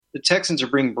The Texans are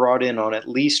being brought in on at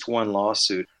least one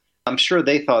lawsuit. I'm sure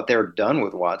they thought they were done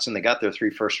with Watson. They got their 3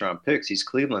 first-round picks. He's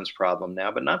Cleveland's problem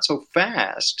now, but not so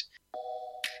fast.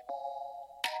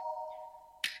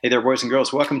 Hey there, boys and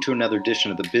girls. Welcome to another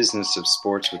edition of the Business of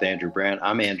Sports with Andrew Brandt.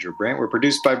 I'm Andrew Brandt. We're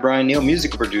produced by Brian Neal,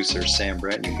 music producer Sam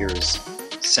Brandt. You hear his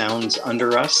sounds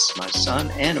under us, my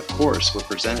son. And, of course, we're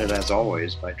presented, as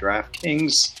always, by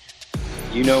DraftKings.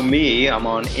 You know me. I'm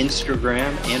on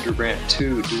Instagram, Andrew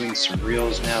Brandt2, doing some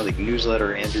reels now. The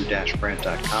newsletter,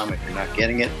 andrew-brandt.com. If you're not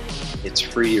getting it, it's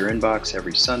free to your inbox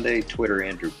every Sunday. Twitter,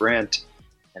 Andrew Brandt.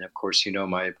 And, of course, you know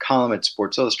my column at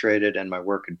Sports Illustrated and my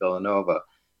work at Villanova.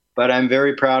 But I'm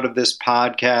very proud of this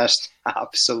podcast,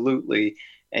 absolutely.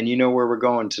 And you know where we're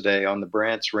going today on the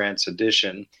Brandt's Rants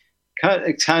edition.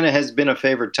 It kind of has been a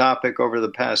favorite topic over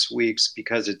the past weeks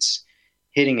because it's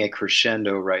hitting a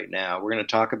crescendo right now. We're going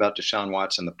to talk about Deshaun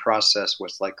Watson, the process,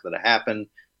 what's likely to happen,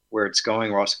 where it's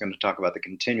going. We're also going to talk about the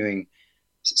continuing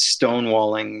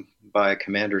stonewalling by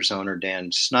Commanders owner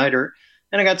Dan Snyder.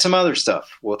 And I got some other stuff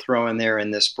we'll throw in there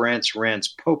in this Brandt's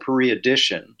Rants potpourri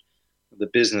edition of the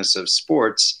Business of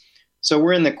Sports. So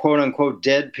we're in the quote-unquote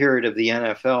dead period of the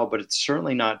NFL, but it's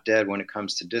certainly not dead when it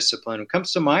comes to discipline. When it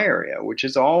comes to my area, which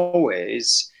is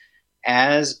always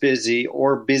as busy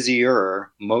or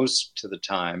busier most of the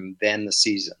time than the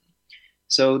season.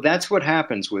 So that's what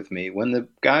happens with me. When the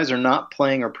guys are not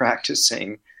playing or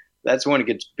practicing, that's when it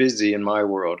gets busy in my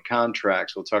world.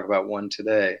 Contracts, we'll talk about one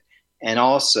today, and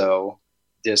also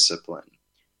discipline.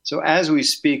 So as we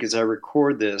speak, as I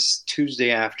record this Tuesday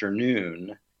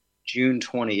afternoon, June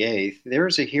 28th,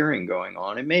 there's a hearing going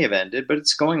on. It may have ended, but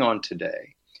it's going on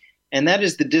today. And that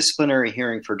is the disciplinary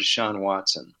hearing for Deshaun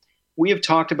Watson. We have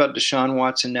talked about Deshaun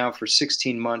Watson now for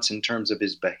 16 months in terms of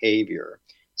his behavior,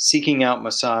 seeking out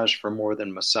massage for more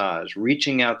than massage,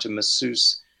 reaching out to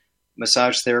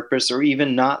massage therapists or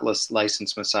even not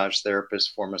licensed massage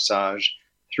therapists for massage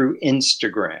through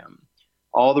Instagram.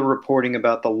 All the reporting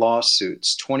about the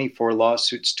lawsuits, 24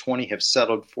 lawsuits, 20 have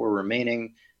settled, 4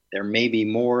 remaining. There may be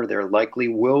more. There likely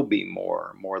will be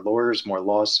more lawyers, more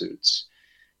lawsuits.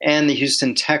 And the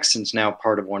Houston Texans now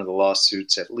part of one of the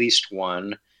lawsuits, at least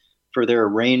one, for their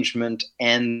arrangement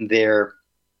and their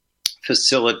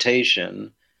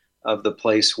facilitation of the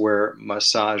place where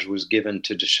massage was given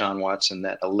to Deshaun Watson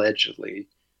that allegedly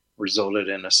resulted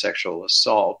in a sexual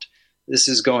assault. This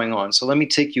is going on. So let me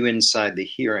take you inside the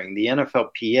hearing. The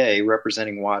NFLPA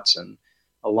representing Watson,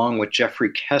 along with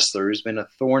Jeffrey Kessler, who's been a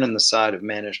thorn in the side of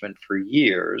management for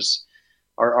years,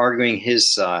 are arguing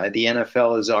his side. The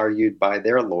NFL is argued by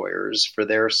their lawyers for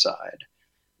their side.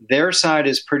 Their side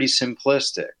is pretty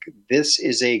simplistic. This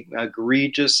is an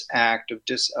egregious act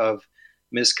of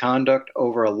misconduct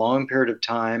over a long period of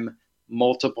time,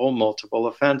 multiple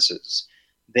offenses.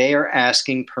 They are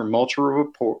asking per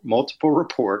multiple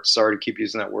reports, sorry to keep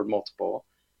using that word multiple,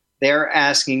 they're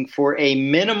asking for a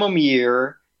minimum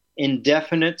year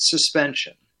indefinite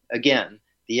suspension. Again,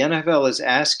 the NFL is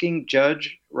asking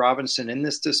Judge Robinson in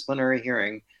this disciplinary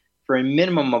hearing for a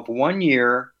minimum of 1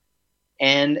 year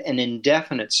and an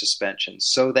indefinite suspension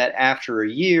so that after a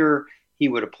year, he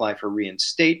would apply for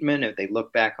reinstatement. If they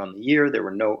look back on the year, there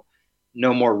were no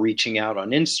more reaching out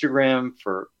on Instagram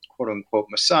for quote-unquote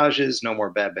massages, no more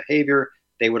bad behavior.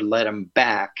 They would let him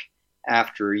back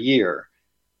after a year.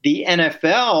 The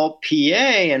NFL,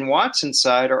 PA, and Watson's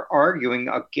side are arguing,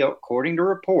 according to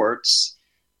reports,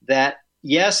 that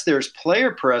yes, there's player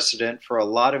precedent for a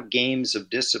lot of games of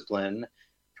discipline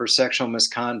for sexual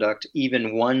misconduct,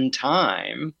 even one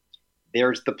time.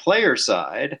 There's the player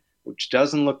side, which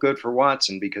doesn't look good for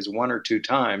Watson because 1 or 2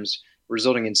 times,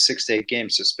 resulting in 6 to 8 game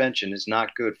suspension, is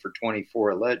not good for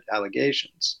 24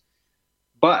 allegations.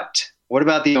 But what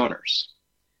about the owners?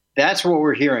 That's what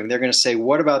we're hearing. They're going to say,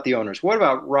 what about the owners? What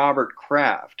about Robert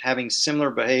Kraft having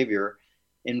similar behavior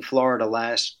in Florida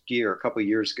last year, a couple of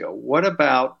years ago? What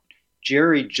about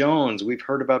Jerry Jones? We've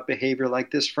heard about behavior like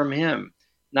this from him.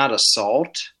 Not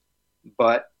assault,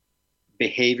 but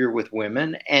behavior with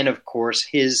women. And, of course,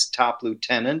 his top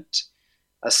lieutenant,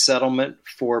 a settlement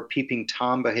for peeping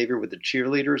Tom behavior with the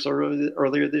cheerleaders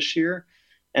earlier this year.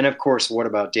 And, of course, what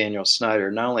about Daniel Snyder?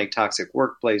 Not only toxic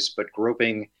workplace, but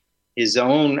groping his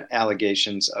own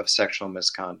allegations of sexual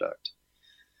misconduct.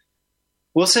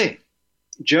 We'll see.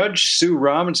 Judge Sue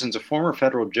Robinson's a former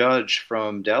federal judge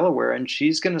from Delaware, and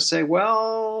she's going to say,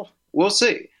 well, we'll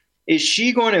see. Is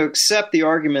she going to accept the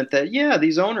argument that, yeah,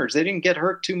 these owners, they didn't get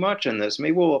hurt too much in this.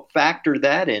 Maybe we'll factor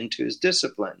that into his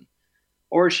discipline.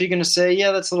 Or is she going to say,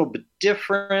 yeah, that's a little bit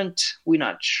different. We're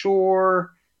not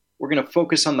sure. We're going to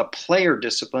focus on the player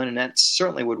discipline, and that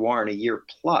certainly would warrant a year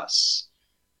plus.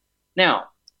 Now,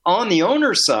 On the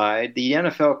owner's side, the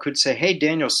NFL could say, hey,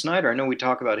 Daniel Snyder, I know we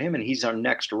talk about him and he's our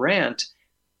next rant.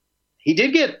 He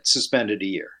did get suspended a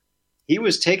year. He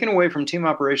was taken away from team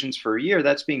operations for a year.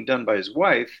 That's being done by his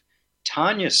wife,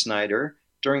 Tanya Snyder,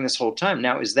 during this whole time.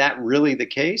 Now, is that really the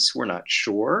case? We're not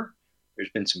sure. There's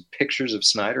been some pictures of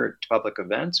Snyder at public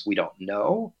events. We don't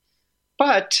know.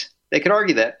 But they could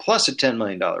argue that, plus a $10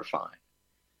 million fine.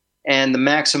 And the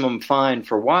maximum fine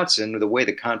for Watson, the way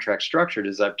the contract's structured,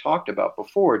 as I've talked about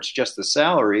before, it's just the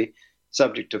salary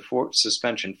subject to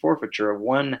suspension forfeiture of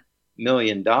 $1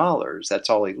 million. That's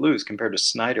all he'd lose, compared to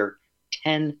Snyder,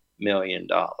 $10 million.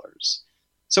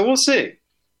 So we'll see.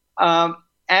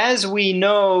 As we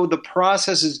know, the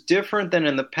process is different than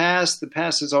in the past. The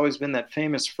past has always been that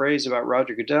famous phrase about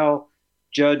Roger Goodell,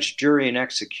 judge, jury, and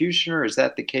executioner. Is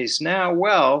that the case now?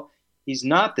 Well, he's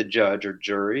not the judge or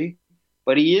jury,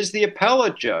 but he is the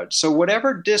appellate judge. So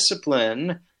whatever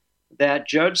discipline that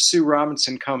Judge Sue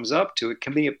Robinson comes up to, it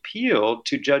can be appealed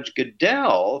to Judge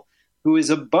Goodell, who is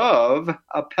above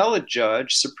appellate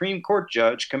judge, Supreme Court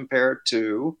judge, compared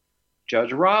to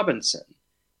Judge Robinson.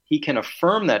 He can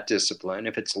affirm that discipline.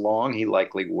 If it's long, he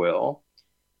likely will.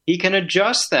 He can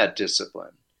adjust that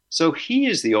discipline. So he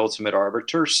is the ultimate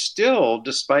arbiter still,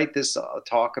 despite this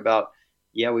talk about,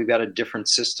 yeah, we've got a different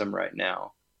system right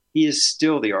now. He is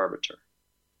still the arbiter.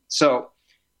 So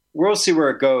we'll see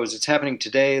where it goes. It's happening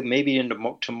today, maybe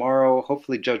into tomorrow.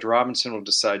 Hopefully Judge Robinson will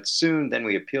decide soon. Then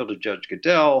we appeal to Judge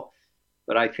Goodell.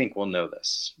 But I think we'll know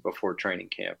this before training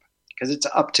camp because it's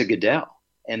up to Goodell.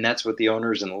 And that's what the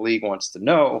owners in the league wants to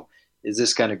know. Is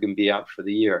this going to be out for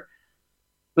the year?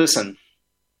 Listen,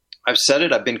 I've said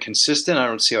it. I've been consistent. I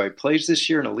don't see how he plays this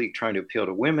year in a league trying to appeal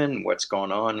to women, what's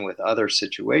going on with other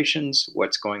situations,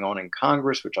 what's going on in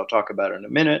Congress, which I'll talk about in a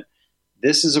minute.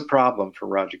 This is a problem for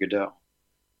Roger Goodell.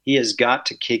 He has got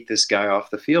to kick this guy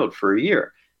off the field for a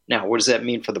year. Now, what does that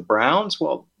mean for the Browns?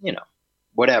 Well,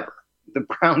 whatever. The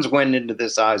Browns went into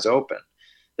this eyes open.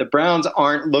 The Browns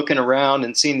aren't looking around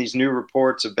and seeing these new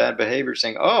reports of bad behavior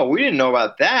saying, oh, we didn't know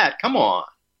about that. Come on.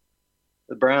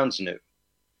 The Browns knew.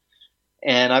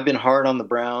 And I've been hard on the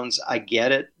Browns. I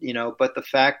get it, but the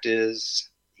fact is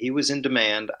he was in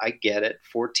demand. I get it.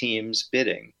 4 teams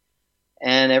bidding.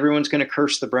 And everyone's going to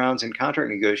curse the Browns in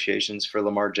contract negotiations for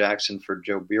Lamar Jackson, for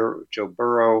Joe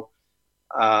Burrow.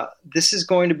 This is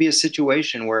going to be a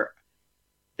situation where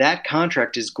that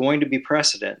contract is going to be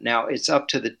precedent. Now, it's up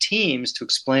to the teams to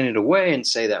explain it away and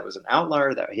say that was an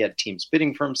outlier, that he had teams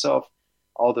bidding for himself,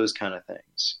 all those kind of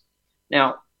things.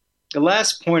 Now, the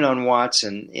last point on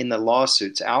Watson in the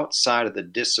lawsuits outside of the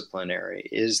disciplinary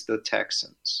is the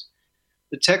Texans.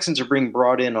 The Texans are being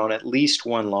brought in on at least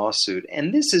one lawsuit.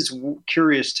 And this is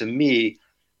curious to me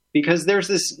because there's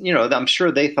this, I'm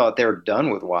sure they thought they were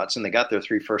done with Watson. They got their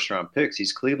 3 first-round picks.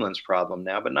 He's Cleveland's problem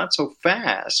now, but not so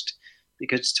fast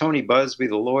because Tony Busby,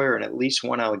 the lawyer, and at least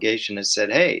one allegation has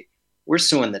said, hey, we're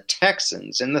suing the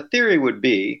Texans. And the theory would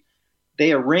be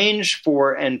they arranged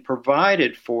for and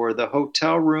provided for the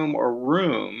hotel room or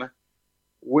room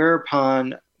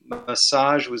whereupon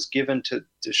massage was given to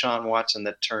Deshaun Watson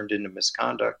that turned into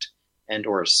misconduct and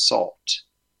or assault.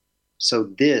 So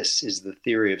this is the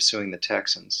theory of suing the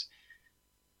Texans.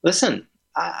 Listen,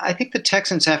 I think the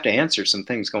Texans have to answer some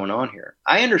things going on here.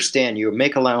 I understand you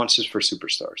make allowances for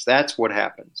superstars. That's what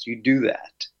happens. You do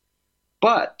that.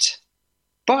 But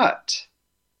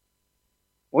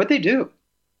what'd they do?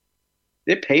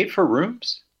 They paid for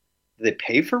rooms? Did they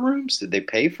pay for rooms? Did they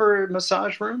pay for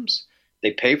massage rooms?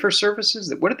 They pay for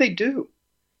services? What did they do?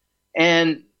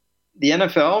 And the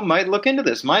NFL might look into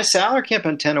this. My salary cap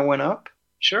antenna went up.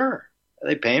 Sure. Are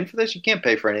they paying for this? You can't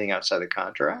pay for anything outside the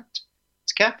contract.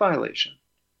 It's a cap violation.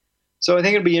 So I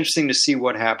think it'll be interesting to see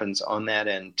what happens on that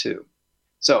end too.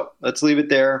 So let's leave it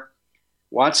there.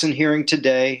 Watson hearing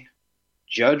today,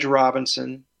 Judge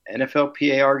Robinson,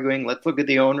 NFLPA arguing, let's look at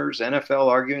the owners, NFL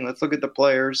arguing, let's look at the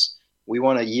players. We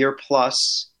want a year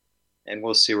plus, and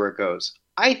we'll see where it goes.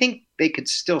 I think they could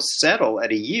still settle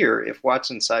at a year if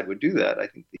Watson's side would do that. I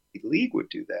think the league would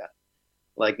do that.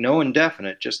 Like no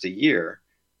indefinite, just a year,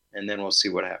 and then we'll see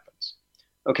what happens.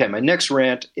 Okay, my next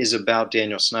rant is about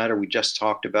Daniel Snyder. We just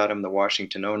talked about him, the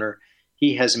Washington owner.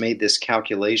 He has made this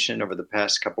calculation over the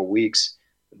past couple weeks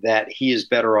that he is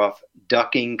better off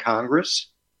ducking Congress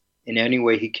in any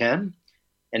way he can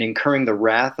and incurring the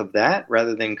wrath of that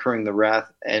rather than incurring the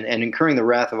wrath and incurring the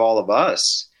wrath of all of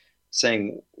us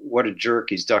saying, what a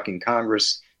jerk, he's ducking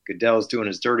Congress. Goodell's doing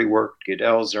his dirty work.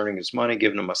 Goodell's earning his money,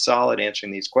 giving him a solid,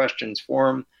 answering these questions for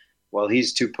him while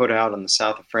he's too put out in the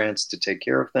south of France to take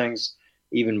care of things,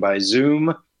 even by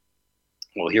Zoom.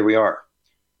 Well, here we are.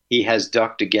 He has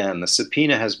ducked again. The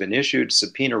subpoena has been issued.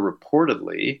 Subpoena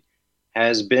reportedly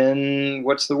has been,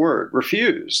 what's the word,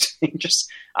 refused.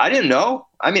 I didn't know.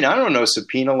 I mean, I don't know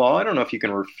subpoena law. I don't know if you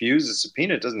can refuse a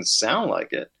subpoena. It doesn't sound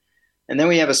like it. And then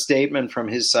we have a statement from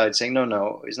his side saying,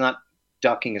 no, he's not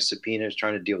ducking a subpoena. He's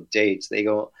trying to deal dates. They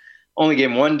go, only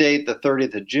gave him one date, the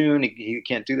 30th of June. He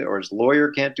can't do that, or his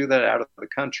lawyer can't do that out of the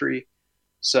country.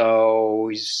 So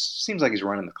he seems like he's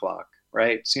running the clock,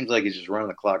 right? Seems like he's just running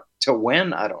the clock. Till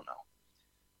when? I don't know.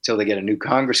 Till they get a new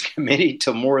Congress committee,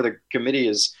 till more of the committee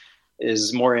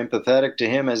is more empathetic to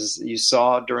him, as you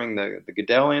saw during the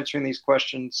Goodell answering these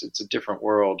questions. It's a different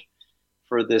world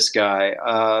for this guy.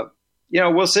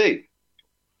 We'll see.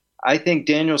 I think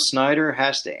Daniel Snyder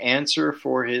has to answer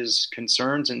for his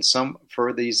concerns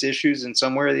for these issues in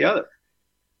some way or the other.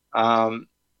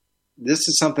 This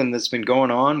is something that's been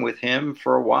going on with him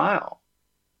for a while.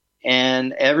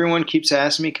 And everyone keeps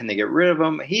asking me, can they get rid of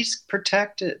him? He's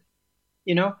protected.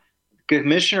 The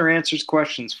commissioner answers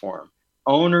questions for him.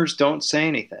 Owners don't say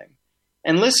anything.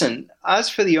 And listen, as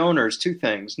for the owners, two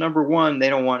things. Number one, they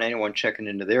don't want anyone checking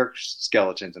into their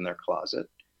skeletons in their closet.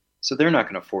 So they're not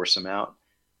going to force them out.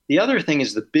 The other thing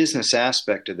is the business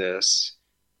aspect of this.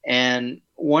 And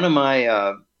one of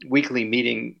my weekly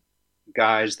meeting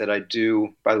guys that I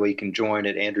do, by the way, you can join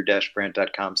at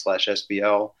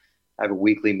andrew-brandt.com/SBL. I have a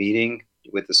weekly meeting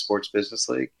with the Sports Business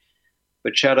League.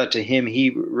 But shout out to him.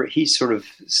 He sort of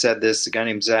said this, a guy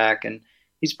named Zach, and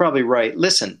he's probably right.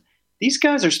 Listen, these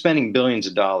guys are spending billions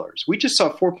of dollars. We just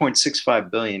saw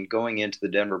 $4.65 billion going into the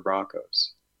Denver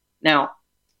Broncos. Now,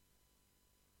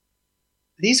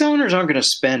 these owners aren't going to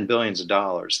spend billions of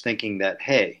dollars thinking that,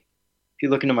 hey, if you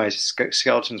look into my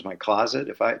skeletons in my closet,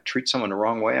 if I treat someone the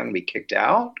wrong way, I'm going to be kicked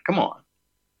out. Come on.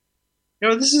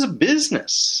 This is a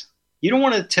business. You don't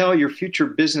want to tell your future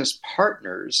business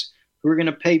partners who are going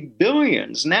to pay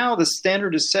billions. Now the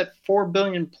standard is set $4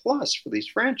 billion plus for these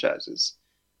franchises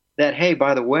that, hey,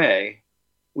 by the way,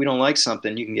 we don't like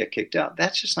something, you can get kicked out.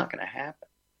 That's just not going to happen.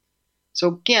 So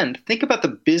again, think about the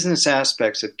business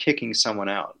aspects of kicking someone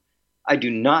out. I do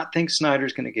not think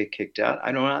Snyder's going to get kicked out.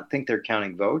 I do not think they're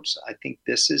counting votes. I think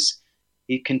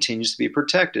he continues to be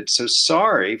protected. So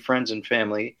sorry, friends and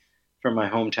family from my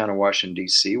hometown of Washington,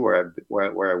 D.C., where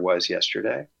I was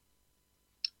yesterday.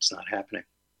 It's not happening.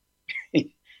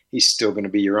 He's still going to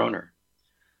be your owner.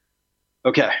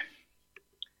 Okay.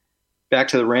 Back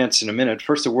to the rants in a minute.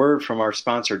 First, a word from our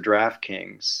sponsor,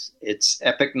 DraftKings. It's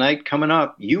Epic Night coming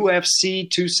up. UFC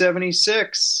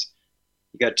 276.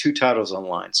 You got two titles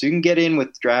online. So you can get in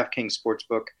with DraftKings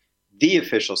Sportsbook, the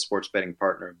official sports betting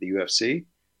partner of the UFC.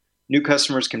 New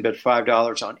customers can bet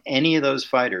 $5 on any of those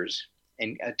fighters.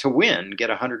 And to win, get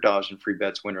 $100 in free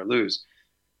bets, win or lose.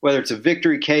 Whether it's a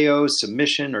victory, KO,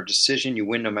 submission, or decision, you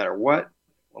win no matter what.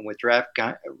 And with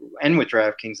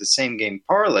DraftKings, the same game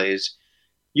parlays,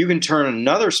 you can turn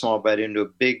another small bet into a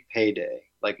big payday,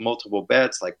 like multiple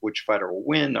bets, like which fighter will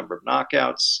win, number of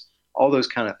knockouts, all those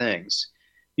kind of things.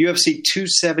 UFC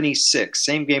 276,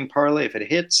 same game parlay. If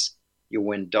it hits, you'll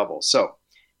win double. So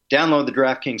download the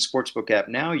DraftKings Sportsbook app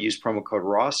now. Use promo code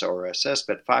ROSS, RSS.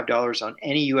 Bet $5 on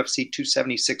any UFC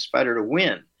 276 fighter to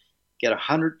win. Get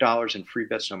 $100 in free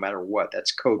bets no matter what.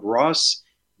 That's code ROSS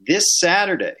this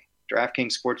Saturday.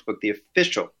 DraftKings Sportsbook, the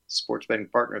official sports betting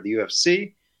partner of the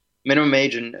UFC. Minimum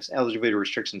age and eligibility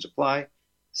restrictions apply.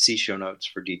 See show notes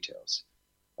for details.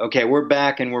 Okay, we're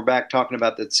back talking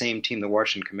about that same team, the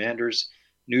Washington Commanders.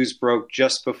 News broke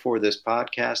just before this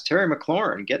podcast. Terry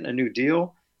McLaurin getting a new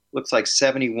deal. Looks like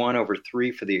 71 over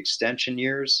 3 for the extension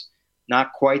years.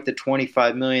 Not quite the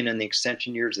 $25 million in the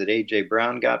extension years that A.J.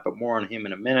 Brown got, but more on him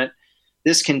in a minute.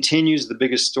 This continues the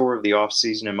biggest story of the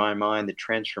offseason in my mind, the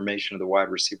transformation of the wide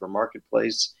receiver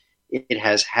marketplace. It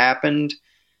has happened.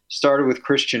 Started with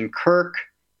Christian Kirk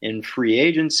in free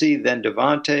agency, then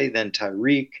Devontae, then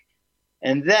Tyreek.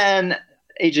 And then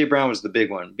A.J. Brown was the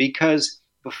big one, because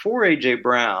before A.J.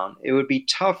 Brown, it would be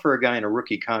tough for a guy in a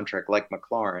rookie contract like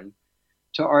McLaurin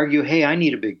to argue, hey, I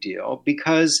need a big deal,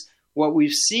 because what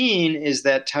we've seen is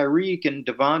that Tyreek and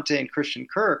Devontae and Christian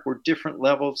Kirk were different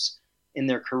levels in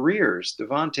their careers.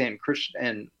 Devontae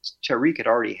and Tyreek had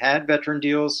already had veteran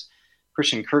deals.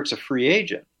 Christian Kirk's a free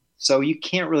agent. So you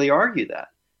can't really argue that.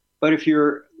 But if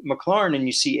you're McLaurin and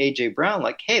you see A.J. Brown,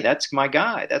 like, hey, that's my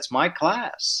guy. That's my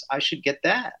class. I should get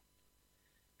that.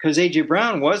 Because A.J.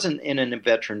 Brown wasn't in a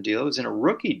veteran deal. It was in a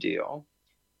rookie deal.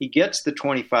 He gets the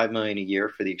 $25 million a year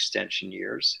for the extension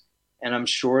years. And I'm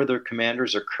sure the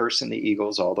Commanders are cursing the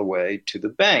Eagles all the way to the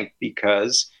bank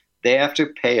because they have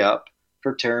to pay up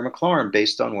for Terry McLaurin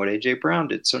based on what A.J. Brown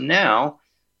did. So now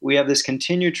we have this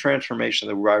continued transformation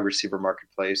of the wide receiver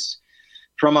marketplace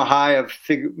from a high of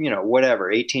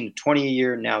 18 to 20 a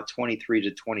year, now 23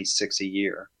 to 26 a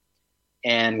year.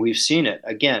 And we've seen it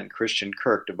again: Christian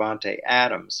Kirk, Devontae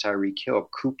Adams, Tyreek Hill,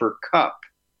 Cooper Kupp,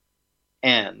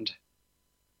 and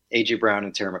A.J. Brown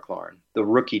and Terry McLaurin, the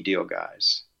rookie deal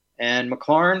guys. And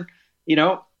McLaurin,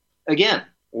 again,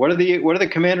 what are the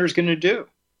Commanders going to do?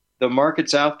 The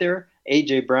market's out there.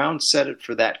 A.J. Brown set it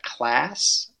for that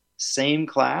class, same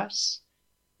class,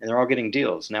 and they're all getting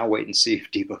deals. Now wait and see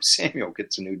if Deebo Samuel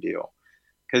gets a new deal,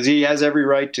 because he has every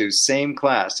right to. Same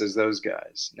class as those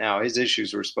guys. Now, his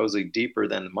issues were supposedly deeper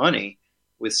than the money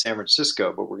with San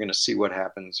Francisco, but we're going to see what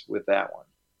happens with that one.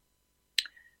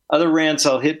 Other rants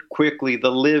I'll hit quickly.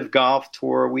 The Live Golf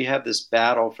Tour. We have this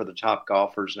battle for the top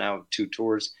golfers now, 2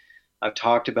 tours. I've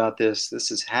talked about this.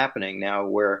 This is happening now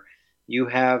where you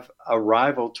have a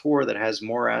rival tour that has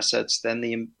more assets than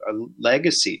the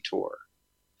Legacy Tour.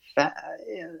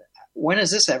 When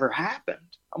has this ever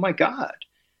happened? Oh, my God.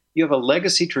 You have a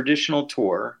Legacy Traditional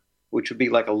Tour, which would be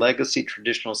like a Legacy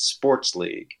Traditional Sports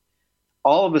League,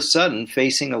 all of a sudden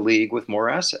facing a league with more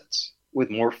assets, with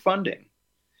more funding.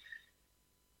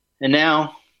 And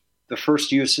now the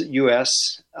first U.S.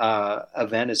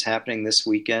 Event is happening this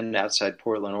weekend outside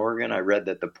Portland, Oregon. I read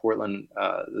that the Portland,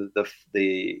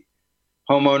 the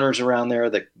homeowners around there,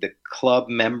 the club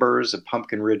members of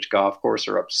Pumpkin Ridge Golf Course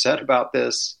are upset about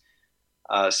this.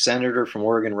 Senator from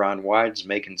Oregon, Ron Wyden's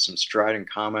making some strident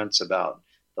comments about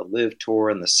the Live Tour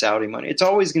and the Saudi money. It's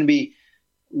always going to be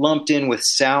lumped in with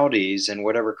Saudis and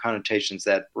whatever connotations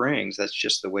that brings. That's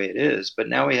just the way it is. But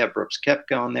now we have Brooks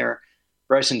Koepka on there.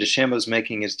 Bryson DeChambeau's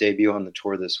making his debut on the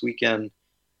tour this weekend.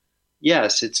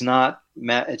 Yes, it's not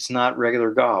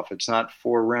regular golf. It's not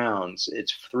 4 rounds.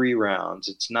 It's 3 rounds.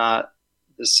 It's not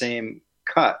the same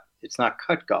cut. It's not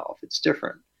cut golf. It's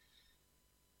different.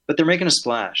 But they're making a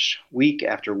splash week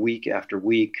after week after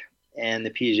week, and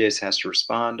the PGA has to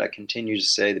respond. I continue to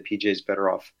say the PGA is better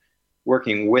off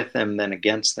working with them than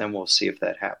against them. We'll see if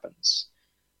that happens.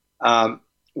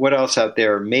 What else out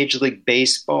there? Major League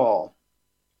Baseball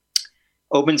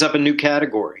opens up a new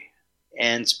category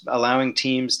and allowing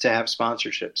teams to have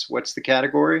sponsorships. What's the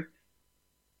category?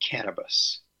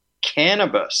 Cannabis.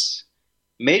 Cannabis.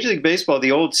 Major League Baseball,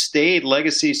 the old staid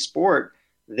legacy sport,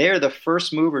 they're the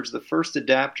first movers, the first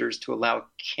adapters to allow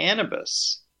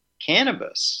cannabis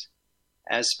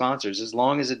as sponsors, as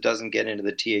long as it doesn't get into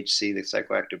the THC, the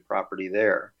psychoactive property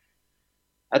there.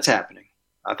 That's happening.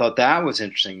 I thought that was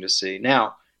interesting to see.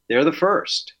 Now, they're the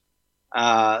first.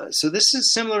 So this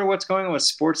is similar to what's going on with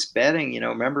sports betting.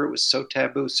 Remember it was so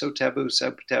taboo.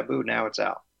 Now it's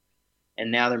out.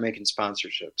 And now they're making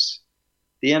sponsorships.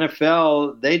 The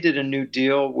NFL, they did a new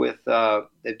deal with,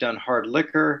 they've done hard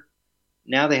liquor.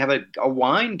 Now they have a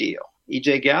wine deal,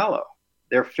 EJ Gallo,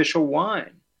 their official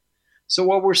wine. So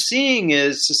what we're seeing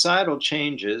is societal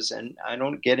changes, and I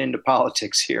don't get into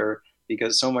politics here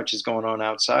because so much is going on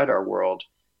outside our world,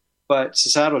 but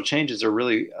societal changes are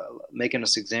really making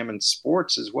us examine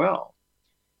sports as well.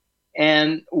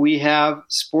 And we have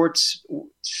sports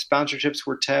sponsorships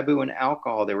were taboo in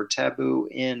alcohol. They were taboo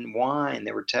in wine.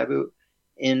 They were taboo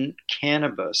in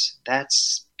cannabis.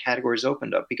 That's categories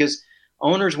opened up because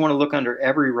owners want to look under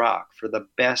every rock for the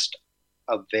best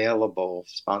available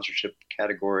sponsorship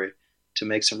category to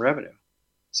make some revenue.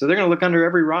 So they're going to look under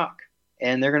every rock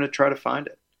and they're going to try to find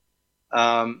it.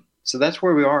 So that's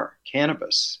where we are.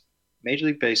 Cannabis, Major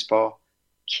League Baseball,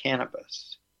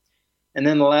 cannabis. And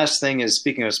then the last thing is,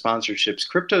 speaking of sponsorships,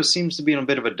 crypto seems to be in a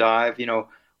bit of a dive.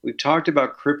 We've talked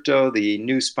about crypto, the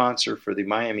new sponsor for the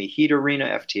Miami Heat Arena,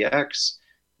 FTX,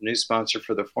 the new sponsor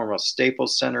for the former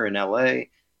Staples Center in LA,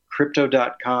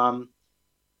 Crypto.com,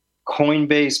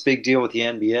 Coinbase, big deal with the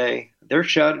NBA.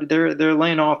 They're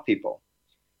laying off people,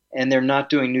 and they're not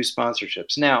doing new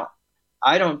sponsorships. Now,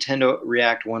 I don't tend to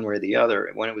react one way or the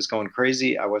other. When it was going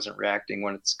crazy, I wasn't reacting.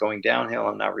 When it's going downhill,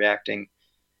 I'm not reacting.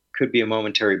 Could be a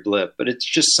momentary blip, but it's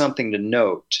just something to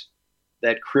note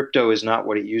that crypto is not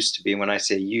what it used to be. When I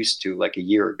say used to, like a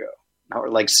year ago, or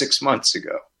like 6 months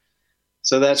ago.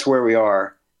 So that's where we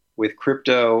are with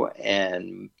crypto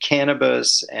and cannabis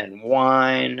and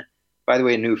wine. By the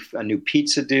way, a new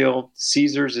pizza deal.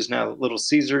 Caesars is now Little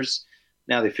Caesars,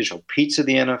 now the official pizza of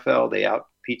the NFL. They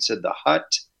out-pizzaed the Hut,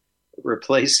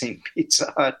 replacing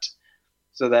Pizza Hut.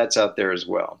 So that's out there as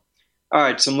well. All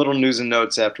right, some little news and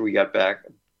notes after we got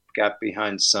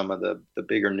behind some of the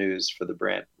bigger news for the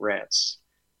Brant rants.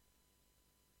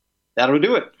 That'll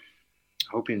do it.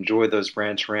 I hope you enjoyed those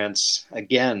Brant rants.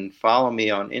 Again, follow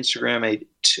me on Instagram,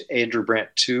 Andrew Brandt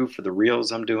 2 for the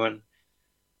reels I'm doing.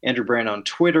 Andrew Brandt on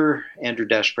Twitter,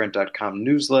 andrew-brandt.com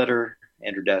newsletter,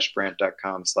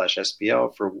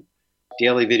 andrew-brandt.com/SPL for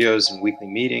daily videos and weekly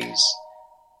meetings.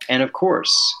 And of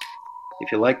course,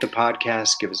 If you like the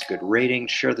podcast, give us a good rating.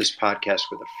 Share this podcast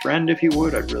with a friend if you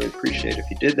would. I'd really appreciate it if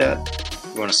you did that.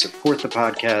 If you want to support the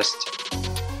podcast,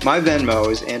 my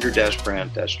Venmo is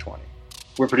Andrew-Brandt-20.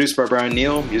 We're produced by Brian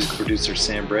Neal, music producer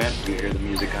Sam Brandt. You hear the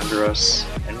music under us.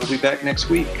 And we'll be back next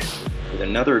week with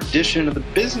another edition of The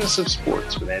Business of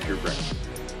Sports with Andrew Brandt.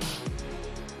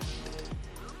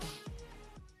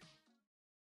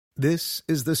 This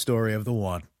is the story of the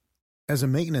one. As a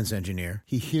maintenance engineer,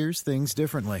 he hears things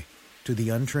differently. To the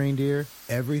untrained ear,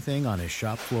 everything on his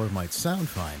shop floor might sound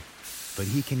fine,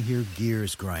 but he can hear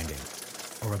gears grinding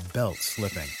or a belt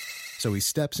slipping. So he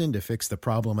steps in to fix the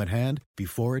problem at hand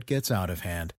before it gets out of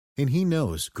hand. And he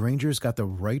knows Grainger's got the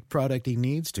right product he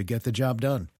needs to get the job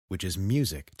done, which is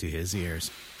music to his ears.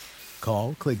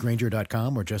 Call, click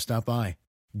Grainger.com, or just stop by.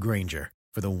 Grainger,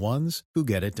 for the ones who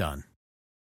get it done.